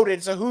 loaded.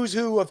 It's a who's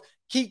who of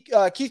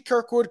Keith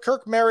Kirkwood,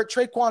 Kirk Merritt,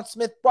 Traquan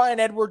Smith, Brian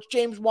Edwards,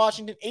 James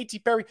Washington, A.T.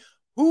 Perry.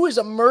 Who is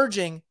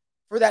emerging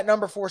for that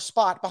number 4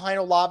 spot behind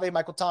Olave,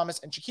 Michael Thomas,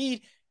 and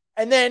Shaheed?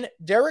 And then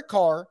Derek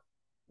Carr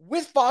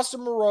with Foster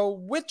Moreau,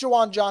 with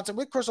Juwan Johnson,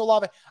 with Chris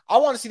Olave. I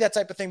want to see that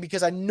type of thing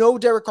because I know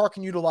Derek Carr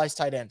can utilize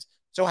tight ends.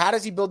 So how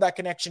does he build that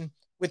connection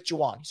with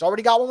Juwan? He's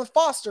already got one with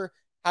Foster.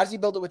 How does he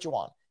build it with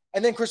Juwan?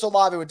 And then Chris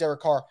Olave with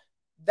Derek Carr.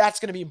 That's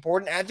going to be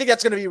important. And I think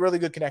that's going to be a really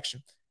good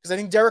connection because I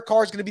think Derek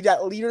Carr is going to be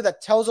that leader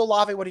that tells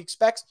Olave what he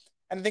expects.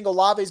 And I think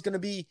Olave is going to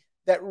be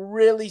that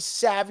really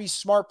savvy,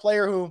 smart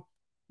player who,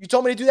 you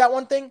told me to do that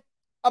one thing,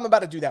 I'm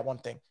about to do that one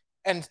thing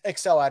and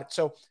excel at it.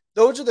 So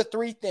those are the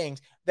 3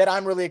 things that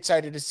I'm really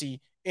excited to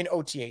see in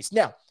OTAs.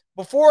 Now,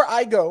 before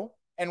I go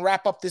and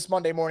wrap up this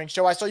Monday morning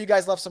show, I saw you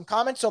guys left some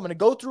comments, so I'm going to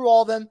go through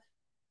all of them,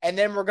 and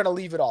then we're going to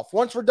leave it off.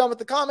 Once we're done with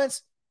the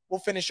comments, we'll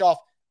finish off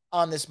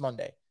on this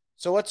Monday.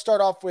 So let's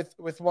start off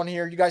with one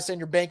here. You guys saying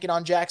you're banking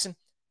on Jackson.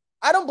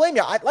 I don't blame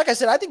you. Like I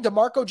said, I think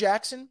DeMarco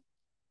Jackson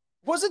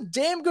was a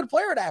damn good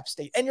player at App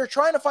State, and you're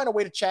trying to find a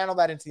way to channel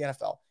that into the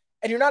NFL.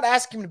 And you're not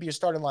asking him to be a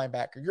starting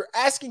linebacker. You're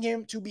asking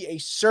him to be a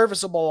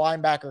serviceable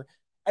linebacker.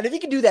 And if he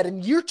can do that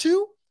in year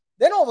 2,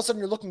 then all of a sudden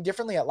you're looking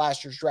differently at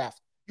last year's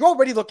draft. You're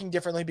already looking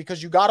differently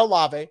because you got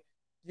Olave,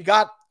 you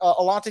got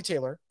Alontae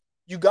Taylor,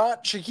 you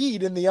got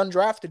Shaheed in the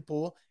undrafted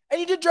pool,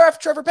 and you did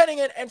draft Trevor Penning.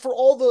 And for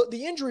all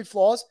the injury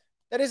flaws,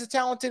 that is a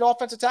talented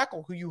offensive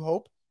tackle who you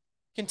hope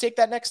can take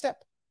that next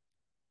step.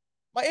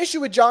 My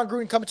issue with Jon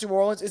Gruden coming to New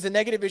Orleans is the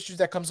negative issues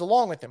that comes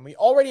along with him. We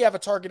already have a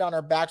target on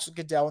our backs with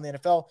Goodell in the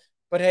NFL,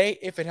 but hey,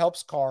 if it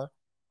helps Carr,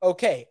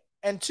 okay.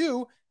 And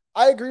 2,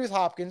 I agree with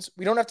Hopkins.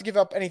 We don't have to give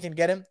up anything to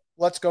get him.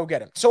 Let's go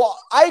get him. So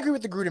I agree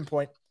with the Gruden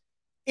point.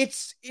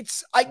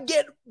 I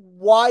get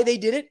why they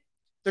did it.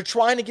 They're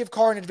trying to give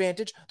Carr an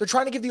advantage. They're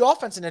trying to give the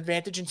offense an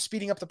advantage in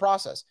speeding up the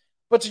process.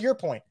 But to your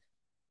point,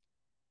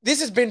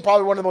 this has been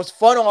probably one of the most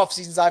fun off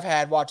seasons I've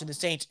had watching the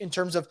Saints in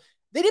terms of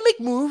they didn't make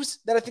moves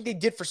that I think they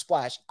did for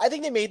splash. I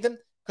think they made them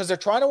because they're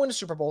trying to win a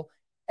Super Bowl,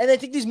 and I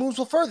think these moves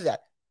will further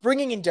that.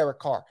 Bringing in Derek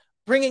Carr,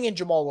 bringing in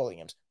Jamal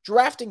Williams,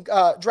 drafting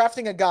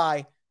a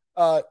guy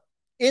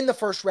in the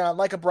first round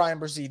like a Brian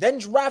Brzee, then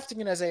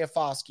drafting an Isaiah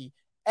Foskey,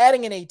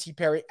 adding an A.T.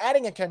 Perry,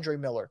 adding a Kendre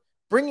Miller,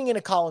 bringing in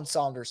a Colin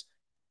Saunders.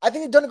 I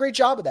think they've done a great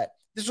job of that.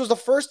 This was the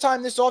first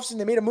time this offseason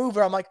they made a move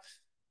where I'm like,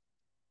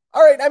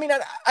 all right, I mean,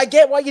 I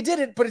get why you did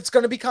it, but it's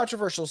going to be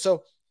controversial.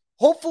 So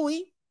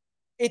hopefully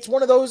it's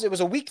one of those, it was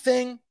a weak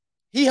thing.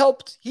 He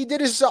helped. He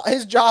did his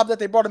job that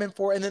they brought him in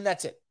for, and then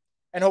that's it.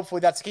 And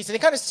hopefully that's the case. And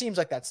it kind of seems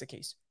like that's the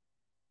case.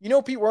 You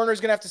know, Pete Werner is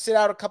going to have to sit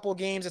out a couple of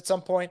games at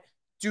some point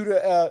due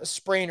to a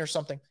sprain or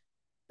something.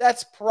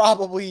 That's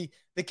probably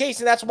the case.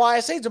 And that's why I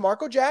say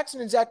DeMarco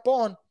Jackson and Zach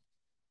Bond,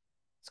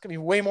 it's going to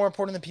be way more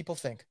important than people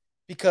think.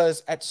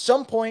 Because at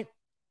some point,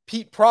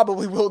 Pete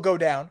probably will go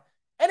down.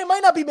 And it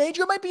might not be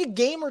major. It might be a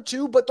game or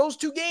 2. But those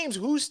 2 games,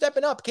 who's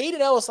stepping up? Caden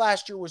Ellis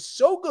last year was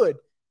so good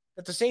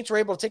that the Saints were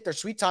able to take their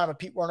sweet time with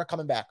Pete Werner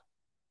coming back.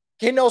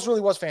 Caden Ellis really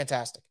was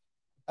fantastic.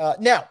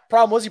 Now,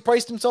 problem was he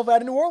priced himself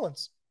out of New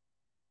Orleans.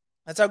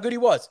 That's how good he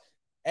was.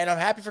 And I'm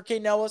happy for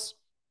Caden Ellis.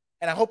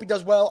 And I hope he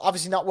does well.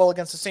 Obviously not well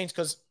against the Saints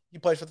because he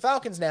plays for the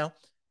Falcons now.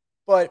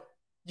 But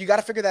you got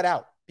to figure that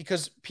out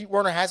because Pete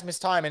Werner has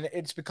missed time and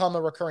it's become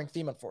a recurring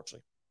theme,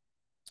 unfortunately.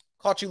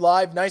 Caught you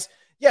live. Nice.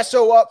 Yeah,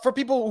 so for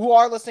people who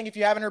are listening, if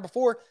you haven't heard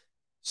before,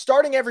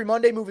 starting every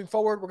Monday moving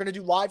forward, we're going to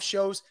do live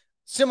shows,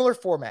 similar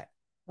format.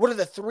 What are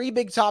the 3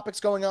 big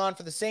topics going on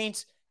for the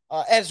Saints,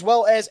 as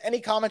well as any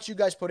comments you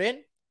guys put in.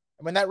 And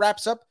when that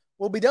wraps up,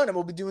 we'll be done. And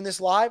we'll be doing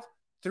this live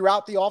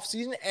throughout the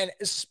offseason, and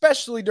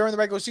especially during the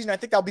regular season. I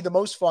think that'll be the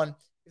most fun.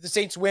 If the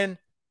Saints win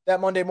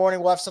that Monday morning,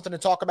 we'll have something to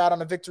talk about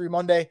on a Victory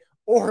Monday.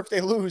 Or if they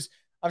lose,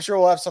 I'm sure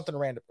we'll have something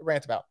to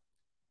rant about.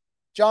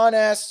 John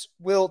asks,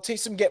 will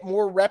Taysom get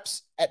more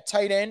reps at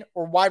tight end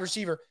or wide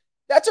receiver?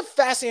 That's a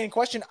fascinating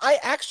question. I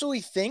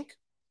actually think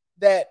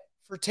that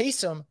for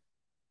Taysom,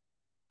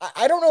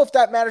 I don't know if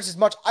that matters as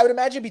much. I would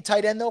imagine it'd be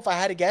tight end, though, if I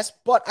had to guess.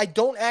 But I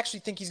don't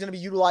actually think he's going to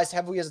be utilized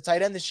heavily as a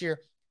tight end this year.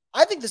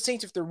 I think the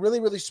Saints, if they're really,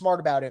 really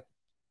smart about it,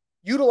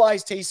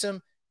 utilize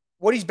Taysom,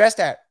 what he's best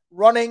at,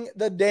 running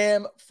the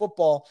damn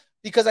football.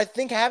 Because I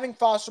think having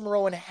Foster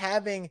Moreau and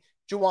having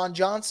Juwan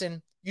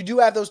Johnson, you do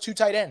have those 2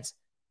 tight ends.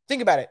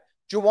 Think about it.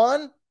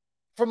 Juwan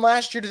from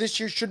last year to this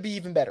year should be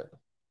even better.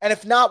 And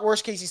if not,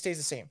 worst case, he stays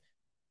the same.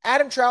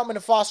 Adam Troutman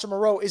and Foster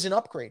Moreau is an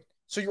upgrade.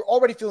 So you're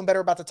already feeling better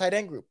about the tight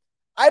end group.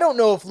 I don't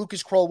know if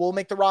Lucas Kroll will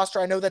make the roster.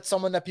 I know that's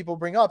someone that people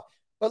bring up.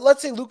 But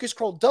let's say Lucas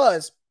Kroll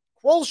does.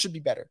 Kroll should be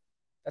better.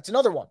 That's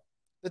another one.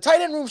 The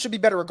tight end room should be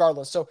better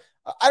regardless. So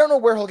I don't know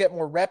where he'll get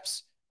more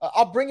reps.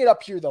 I'll bring it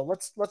up here, though.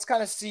 Let's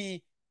kind of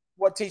see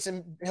what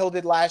Taysom Hill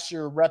did last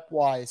year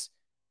rep-wise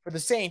for the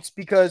Saints,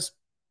 because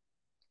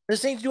the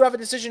Saints do have a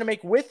decision to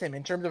make with him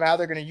in terms of how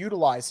they're going to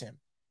utilize him.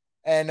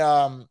 And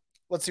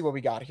let's see what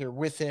we got here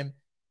with him.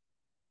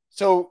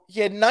 So he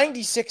had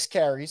 96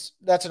 carries.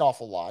 That's an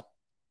awful lot.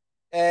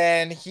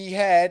 And he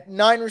had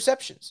 9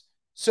 receptions.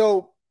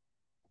 So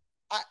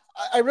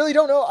I really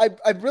don't know.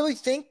 I really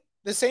think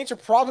the Saints are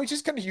probably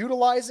just going to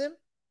utilize him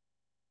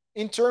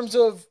in terms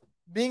of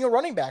being a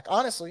running back,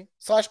 honestly,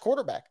 /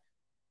 quarterback.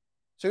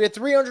 So he had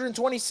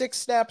 326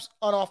 snaps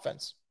on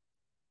offense,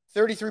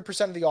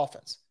 33% of the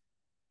offense.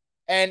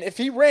 And if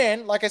he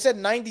ran, like I said,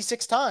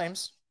 96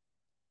 times,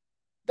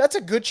 that's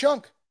a good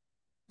chunk.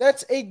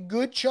 That's a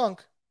good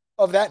chunk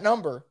of that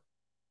number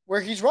where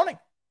he's running.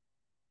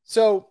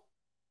 So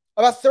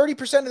about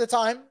 30% of the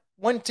time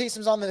when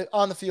Taysom's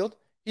on the field,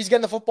 he's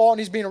getting the football and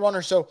he's being a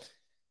runner. So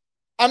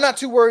I'm not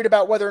too worried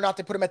about whether or not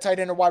they put him at tight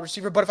end or wide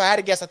receiver. But if I had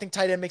to guess, I think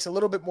tight end makes a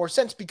little bit more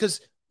sense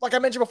because, like I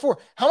mentioned before,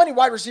 how many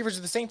wide receivers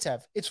do the Saints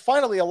have? It's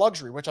finally a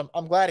luxury, which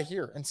I'm glad to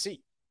hear and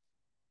see.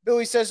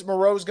 Billy says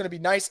Moreau is going to be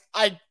nice.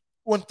 I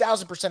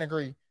 1,000%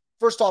 agree.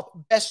 First off,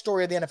 best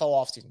story of the NFL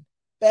offseason.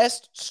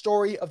 Best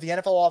story of the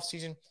NFL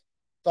offseason.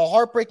 The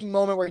heartbreaking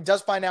moment where he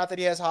does find out that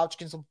he has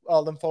Hodgkin's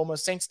lymphoma.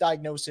 Saints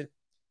diagnose it.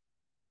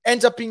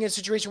 Ends up being in a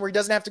situation where he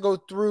doesn't have to go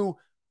through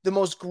the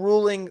most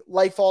grueling,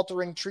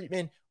 life-altering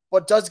treatment,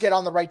 but does get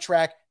on the right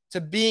track.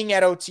 to being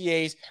at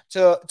OTAs,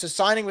 to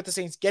signing with the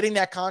Saints, getting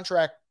that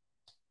contract.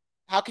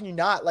 How can you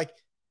not? Like,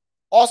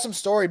 awesome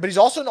story, but he's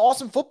also an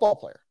awesome football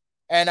player.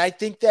 And I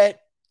think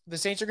that the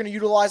Saints are going to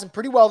utilize him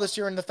pretty well this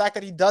year. And the fact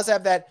that he does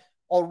have that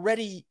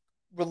already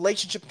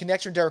relationship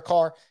connection with Derek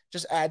Carr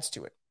just adds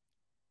to it.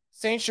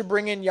 Saints should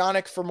bring in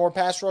Yannick for more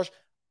pass rush.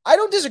 I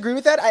don't disagree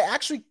with that. I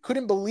actually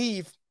couldn't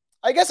believe,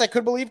 I guess I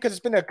could believe because it's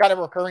been a kind of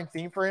recurring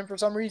theme for him for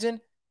some reason.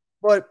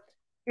 But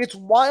it's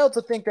wild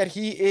to think that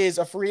he is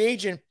a free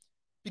agent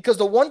because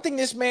the one thing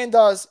this man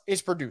does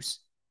is produce.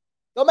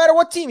 No matter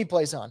what team he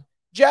plays on.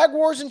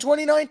 Jaguars in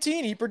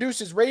 2019, he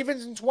produces.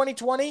 Ravens in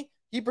 2020,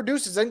 he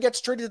produces. Then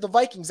gets traded to the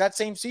Vikings that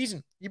same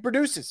season. He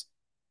produces.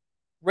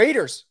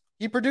 Raiders,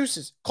 he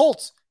produces.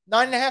 Colts,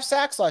 9.5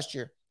 sacks last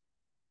year.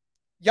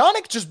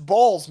 Yannick just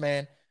balls,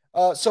 man.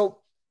 So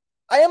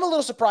I am a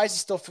little surprised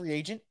he's still free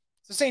agent.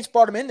 The Saints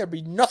brought him in. There'd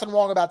be nothing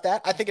wrong about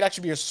that. I think it'd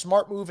actually be a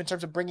smart move in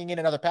terms of bringing in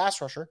another pass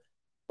rusher.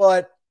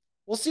 But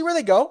we'll see where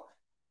they go.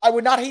 I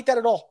would not hate that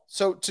at all.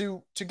 So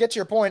to get to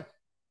your point,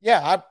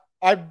 yeah,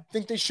 I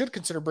think they should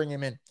consider bringing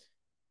him in.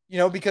 You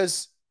know,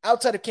 because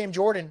outside of Cam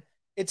Jordan,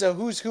 it's a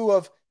who's who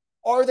of,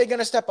 are they going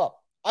to step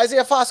up?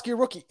 Isaiah Foskey, a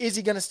rookie, is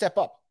he going to step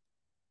up?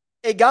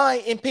 A guy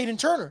in Peyton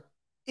Turner,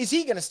 is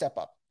he going to step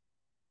up?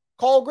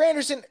 Carl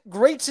Granderson,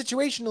 great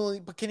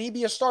situationally, but can he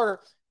be a starter?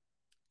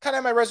 Kind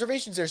of have my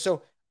reservations there.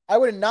 So I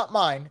would not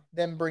mind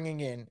them bringing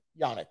in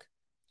Yannick.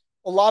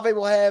 Olave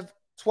will have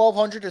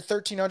 1,200 to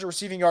 1,300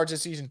 receiving yards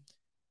this season.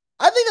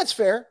 I think that's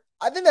fair.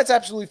 I think that's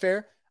absolutely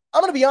fair. I'm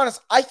going to be honest.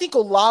 I think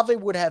Olave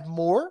would have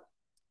more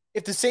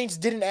if the Saints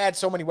didn't add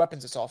so many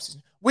weapons this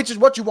offseason, which is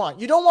what you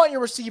want. You don't want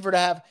your receiver to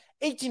have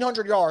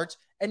 1,800 yards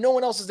and no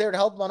one else is there to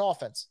help him on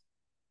offense.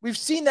 We've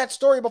seen that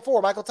story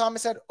before. Michael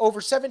Thomas had over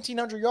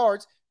 1,700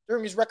 yards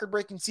during his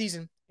record-breaking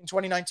season in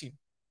 2019.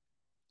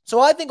 So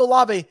I think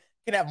Olave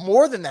can have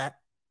more than that,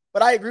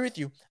 but I agree with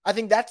you. I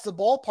think that's the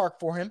ballpark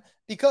for him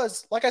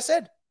because, like I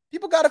said,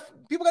 people gotta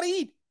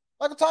eat.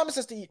 Michael Thomas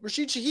has to eat.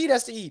 Rashid Shaheed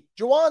has to eat.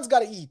 Jawan's got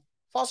to eat.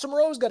 Foster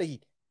Moreau's got to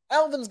eat.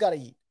 Alvin's got to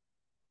eat.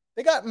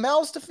 They got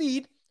mouths to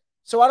feed.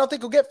 So I don't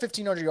think he'll get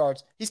 1,500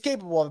 yards. He's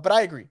capable of it, but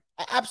I agree.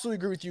 I absolutely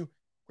agree with you.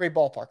 Great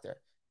ballpark there.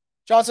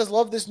 John says,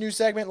 love this new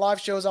segment, live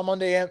shows on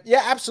Monday AM.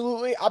 Yeah,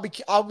 absolutely.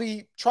 I'll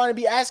be trying to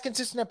be as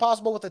consistent as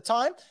possible with the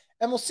time,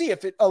 and we'll see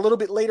if it a little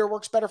bit later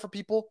works better for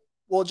people.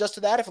 We'll adjust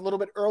to that. If a little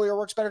bit earlier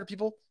works better to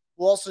people,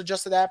 we'll also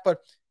adjust to that.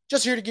 But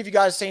just here to give you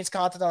guys Saints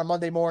content on a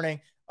Monday morning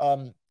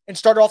and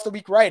start off the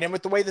week right. And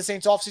with the way the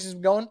Saints offseason is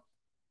going,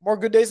 more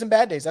good days than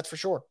bad days, that's for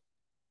sure.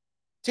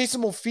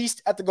 Taysom will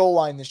feast at the goal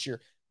line this year.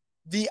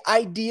 The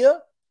idea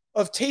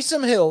of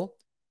Taysom Hill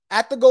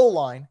at the goal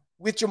line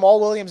with Jamal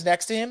Williams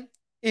next to him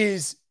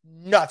is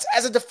nuts.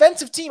 As a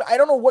defensive team, I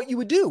don't know what you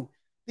would do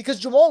because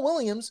Jamal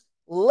Williams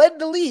led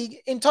the league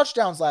in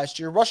touchdowns last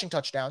year, rushing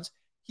touchdowns.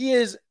 He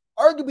is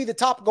arguably the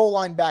top goal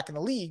line back in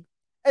the league.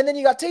 And then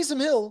you got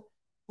Taysom Hill,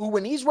 who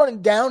when he's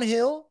running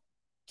downhill,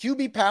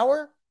 QB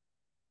power,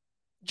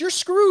 you're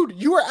screwed.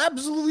 You are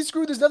absolutely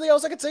screwed. There's nothing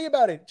else I could say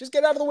about it. Just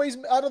get out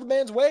of the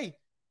man's way.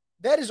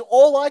 That is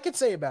all I could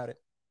say about it.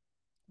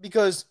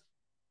 Because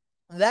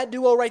that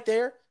duo right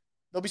there,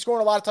 they'll be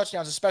scoring a lot of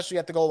touchdowns, especially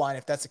at the goal line,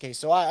 if that's the case.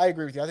 So I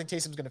agree with you. I think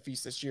Taysom's going to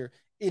feast this year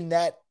in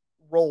that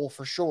role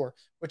for sure,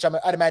 which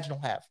I'd imagine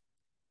he'll have.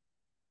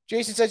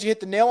 Jason says you hit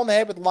the nail on the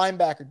head with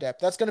linebacker depth.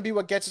 That's going to be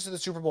what gets us to the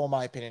Super Bowl, in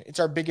my opinion. It's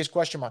our biggest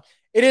question mark.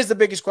 It is the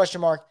biggest question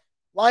mark.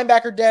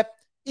 Linebacker depth,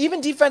 even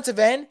defensive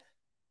end.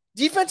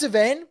 Defensive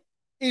end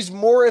is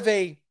more of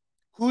a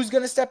who's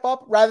going to step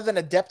up rather than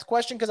a depth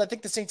question because I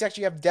think the Saints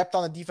actually have depth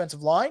on the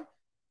defensive line.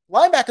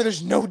 Linebacker,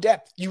 there's no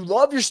depth. You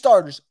love your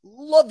starters.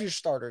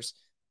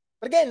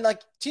 But again,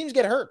 like, teams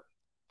get hurt.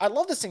 I'd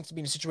love the Saints to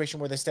be in a situation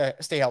where they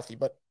stay healthy,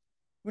 but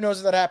who knows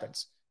if that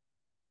happens.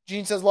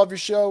 Gene says, love your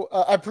show.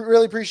 I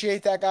really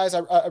appreciate that, guys.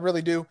 I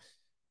really do.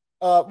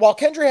 While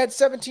Kendra had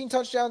 17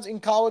 touchdowns in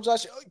college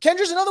last year,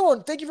 Kendra's another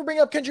one. Thank you for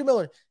bringing up Kendra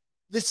Miller.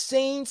 The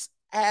Saints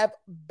have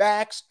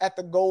backs at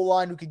the goal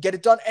line who could get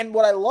it done. And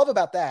what I love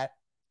about that,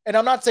 and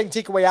I'm not saying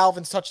take away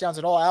Alvin's touchdowns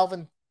at all.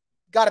 Alvin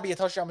got to be a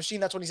touchdown machine.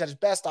 That's when he's at his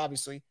best,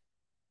 obviously.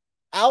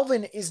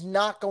 Alvin is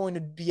not going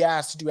to be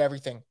asked to do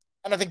everything.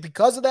 And I think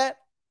because of that,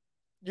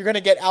 you're going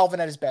to get Alvin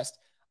at his best.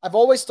 I've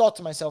always thought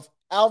to myself,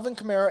 Alvin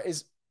Kamara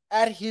is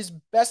at his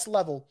best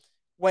level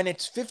when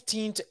it's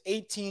 15 to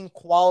 18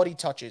 quality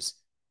touches.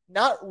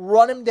 Not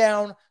run him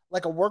down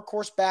like a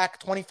workhorse back,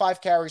 25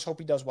 carries, hope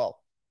he does well.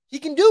 He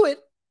can do it,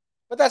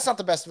 but that's not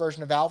the best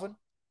version of Alvin.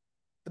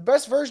 The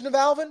best version of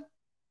Alvin,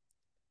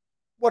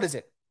 what is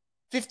it?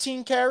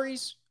 15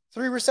 carries,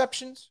 3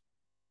 receptions,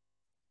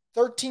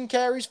 13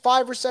 carries,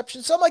 5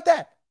 receptions, something like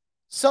that.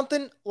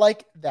 Something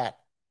like that.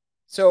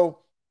 So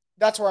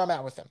that's where I'm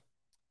at with him.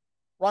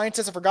 Ryan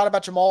says, I forgot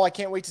about Jamal. I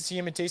can't wait to see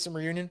him in Taysom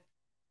reunion.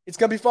 It's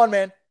going to be fun,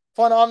 man.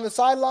 Fun on the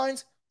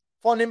sidelines,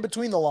 fun in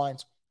between the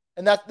lines.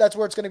 And that's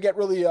where it's going to get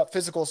really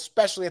physical,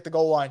 especially at the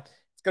goal line.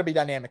 It's going to be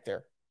dynamic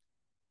there.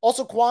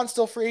 Also, Quan,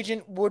 still free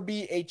agent, would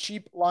be a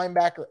cheap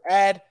linebacker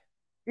add.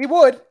 He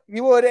would.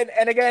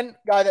 And again,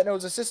 guy that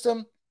knows the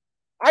system.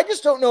 I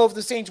just don't know if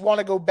the Saints want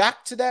to go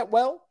back to that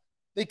well.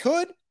 They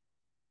could.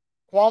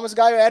 Quan was a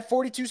guy who had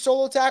 42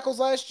 solo tackles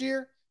last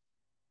year.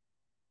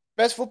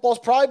 Best football's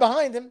probably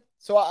behind him.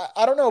 So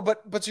I don't know,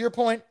 but to your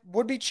point,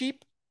 would be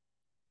cheap,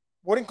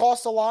 wouldn't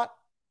cost a lot,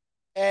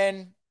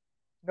 and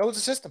knows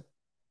the system.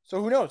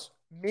 So who knows?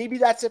 Maybe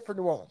that's it for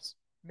New Orleans.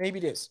 Maybe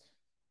it is.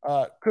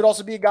 Could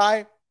also be a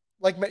guy,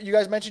 like you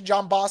guys mentioned,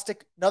 John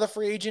Bostic, another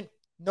free agent,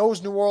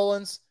 knows New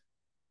Orleans.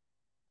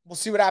 We'll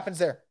see what happens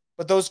there.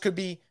 But those could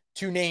be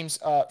two names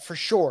for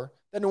sure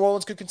that New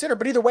Orleans could consider.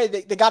 But either way,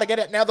 they got to get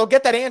it. Now, they'll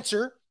get that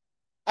answer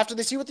after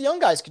they see what the young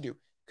guys can do.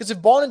 Because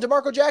if Bond and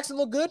DeMarco Jackson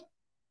look good,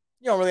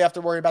 you don't really have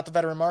to worry about the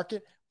veteran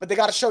market. But they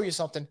got to show you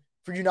something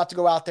for you not to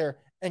go out there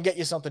and get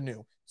you something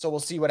new. So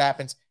we'll see what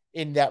happens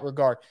in that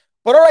regard.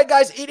 But all right,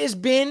 guys, it has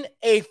been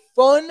a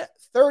fun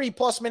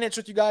 30-plus minutes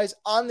with you guys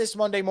on this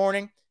Monday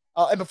morning.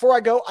 And before I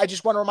go, I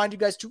just want to remind you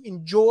guys to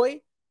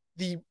enjoy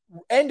the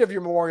end of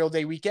your Memorial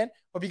Day weekend.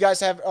 Hope you guys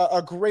have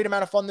a great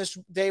amount of fun this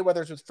day,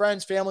 whether it's with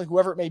friends, family,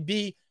 whoever it may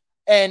be.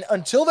 And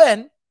until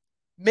then,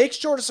 make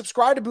sure to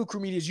subscribe to Boot Crew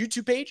Media's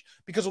YouTube page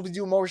because we'll be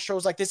doing more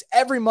shows like this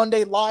every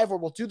Monday live where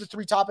we'll do the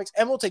 3 topics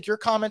and we'll take your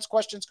comments,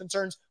 questions,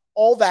 concerns,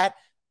 all that.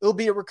 It'll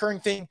be a recurring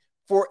thing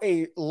for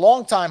a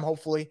long time,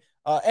 hopefully.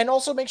 And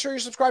also make sure you're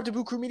subscribed to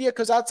Boot Crew Media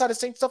because outside of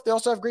Saints stuff, they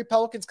also have great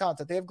Pelicans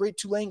content. They have great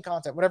Tulane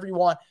content, whatever you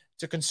want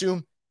to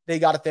consume. They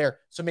got it there.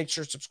 So make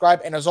sure to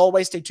subscribe. And as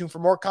always, stay tuned for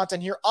more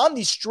content here on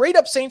the Straight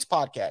Up Saints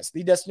podcast,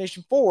 the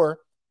destination for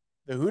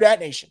the Who Dat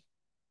Nation.